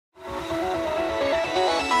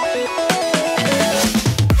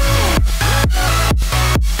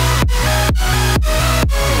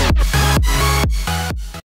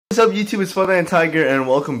What's up YouTube, it's Funatictiger and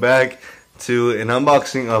welcome back to an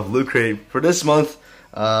unboxing of LootCrate for this month,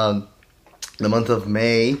 the month of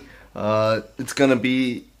May. It's gonna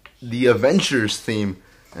be the Adventures theme,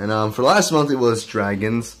 and for last month it was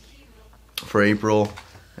Dragons for April,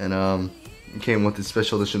 and it came with the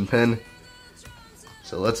special edition pin.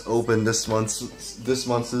 So let's open this month's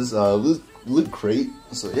LootCrate.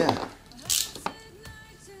 So yeah,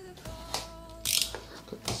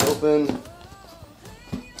 cut this open.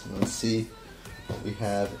 Let's see what we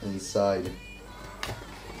have inside.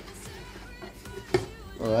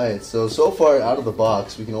 Alright, so far out of the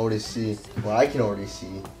box we can already see, well, I can already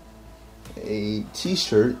see a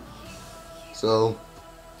t-shirt. So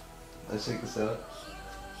let's check this out.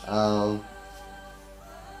 Oh,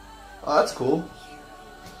 that's cool.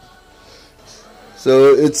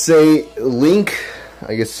 So it's a Link,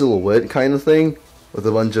 I guess, silhouette kind of thing with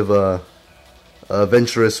a bunch of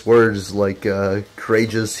adventurous words like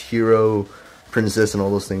courageous, hero, princess, and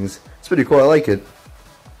all those things. It's pretty cool. I like it.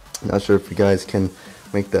 Not sure if you guys can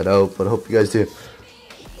make that out, but I hope you guys do.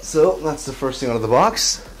 So that's the first thing out of the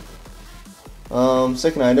box.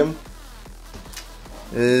 Second item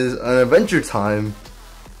is an Adventure Time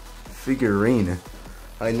figurine.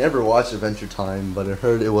 I never watched Adventure Time, but I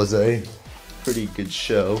heard it was a pretty good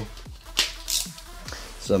show,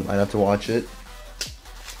 so I might have to watch it.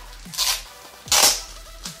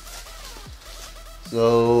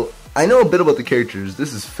 So, I know a bit about the characters.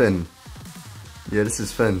 This is Finn. Yeah, this is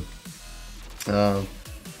Finn.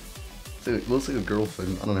 It looks like a girl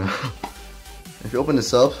Finn. I don't know. If you open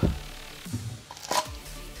this up,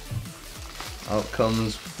 out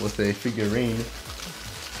comes with a figurine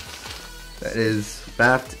that is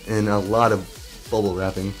wrapped in a lot of bubble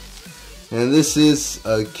wrapping. And this is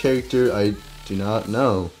a character I do not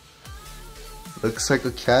know. Looks like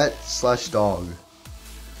a cat slash dog.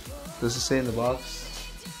 Does it say in the box?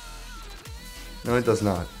 No, it does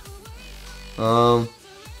not.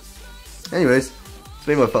 Anyways, it's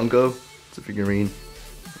made by Funko. It's a figurine.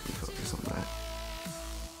 Let me focus on that.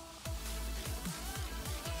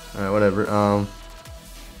 Alright, whatever.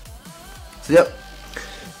 So yep.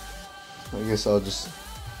 I guess I'll just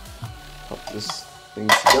pop this thing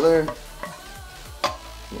together.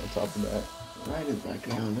 On top of that, right in the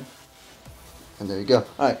background. And there you go.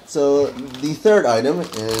 Alright, so the third item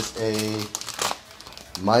is a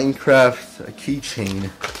Minecraft keychain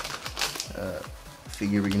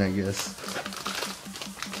figurine, I guess.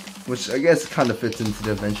 Which I guess kind of fits into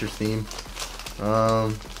the adventure theme.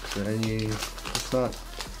 It's not.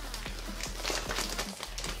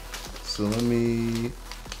 So let me,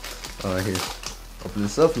 right here, open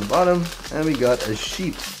this up from the bottom, and we got a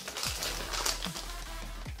sheep.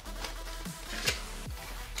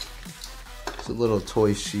 It's a little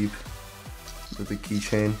toy sheep with a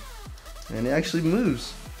keychain, and it actually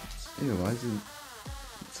moves. Ew, why is it?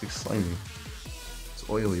 It's like slimy. It's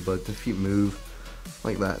oily, but the feet move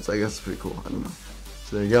like that. So I guess it's pretty cool. I don't know.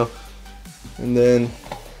 So there you go. And then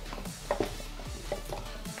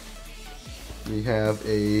we have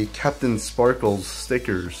a Captain Sparkles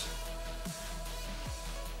stickers.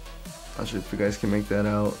 Not sure if you guys can make that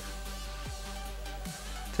out.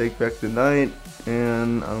 Take back the night,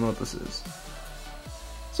 and I don't know what this is.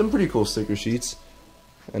 Some pretty cool sticker sheets.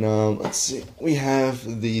 And let's see, we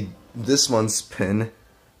have this month's pin,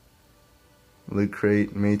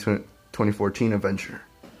 LootCrate May 2014 Adventure.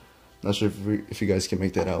 Not sure if you guys can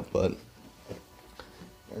make that out, but.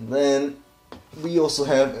 And then we also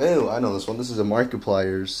have, oh, I know this one. This is a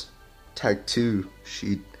Markiplier's Tag 2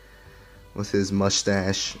 sheet with his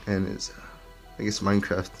mustache and his, I guess,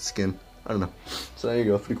 Minecraft skin. I don't know. So there you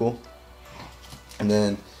go, pretty cool. And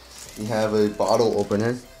then we have a bottle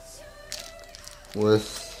opener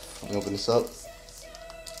with, let me open this up.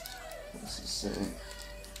 What's he saying?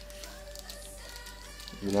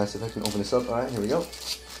 It'd be nice if I can open this up. Alright, here we go.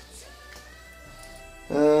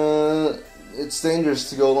 It's dangerous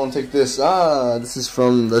to go alone, take this. This is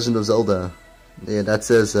from Legend of Zelda. Yeah, that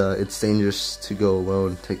says it's dangerous to go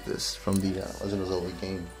alone, take this, from the Legend of Zelda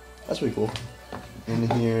game. That's pretty cool. In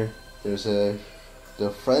here, there's the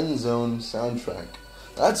Friend Zone soundtrack.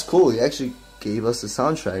 That's cool. He actually gave us the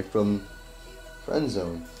soundtrack from Friend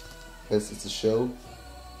Zone. I guess it's a show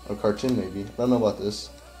or cartoon, maybe. I don't know about this.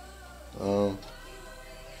 But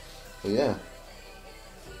yeah.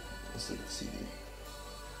 Let's look at the CD.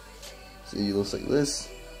 CD looks like this.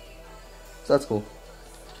 So that's cool.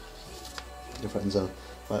 Your Friend Zone.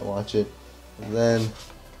 Might watch it. And then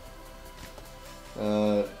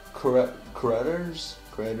Creators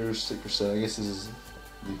sticker set. I guess this is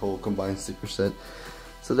the whole combined sticker set.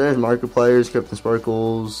 So there's Markiplier's, Captain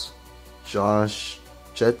Sparkles, Josh,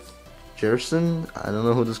 Jerson. I don't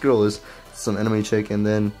know who this girl is. Some anime chick, and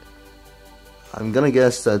then I'm gonna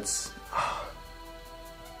guess that's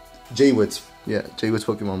J-Wits. Yeah, J-Wits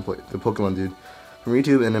Pokemon play, the Pokemon dude from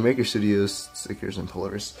YouTube, and the Maker Studios stickers and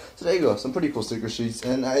pullers. So there you go, some pretty cool sticker sheets,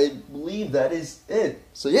 and I believe that is it.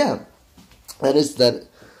 So yeah, that is that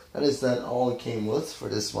all it came with for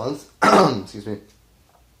this month. Excuse me.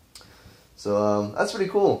 So that's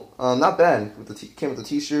pretty cool. Not bad. With the came with a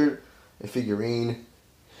T-shirt, a figurine,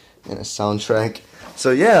 and a soundtrack.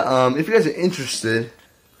 So yeah, if you guys are interested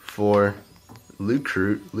for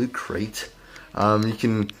LootCrate, you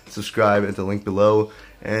can subscribe at the link below.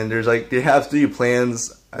 And there's like, they have 3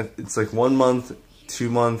 plans. It's like 1 month, 2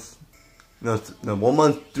 month, no 1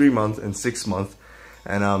 month, 3 month, and 6 month.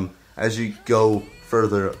 And as you go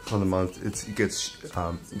further on the month, it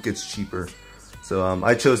gets cheaper. So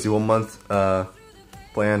I chose the 1 month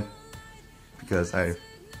plan because I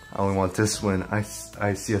only want this when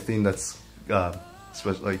I see a theme that's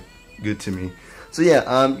special, like good to me. So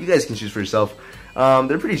yeah, you guys can choose for yourself.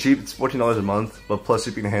 They're pretty cheap. It's $14 a month, but plus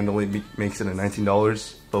shipping and handling makes it at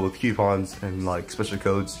 $19. But with coupons and like special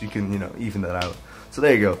codes, you can even that out. So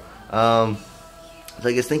there you go. So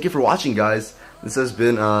I guess thank you for watching, guys. This has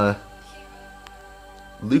been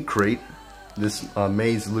LootCrate. This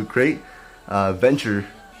May's LootCrate venture.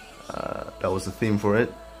 That was the theme for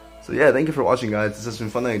it. So yeah, thank you for watching, guys. This has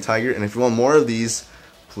been Funatictiger, and if you want more of these,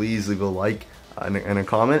 please leave a like and a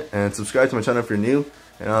comment, and subscribe to my channel if you're new.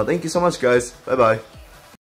 And thank you so much, guys. Bye bye.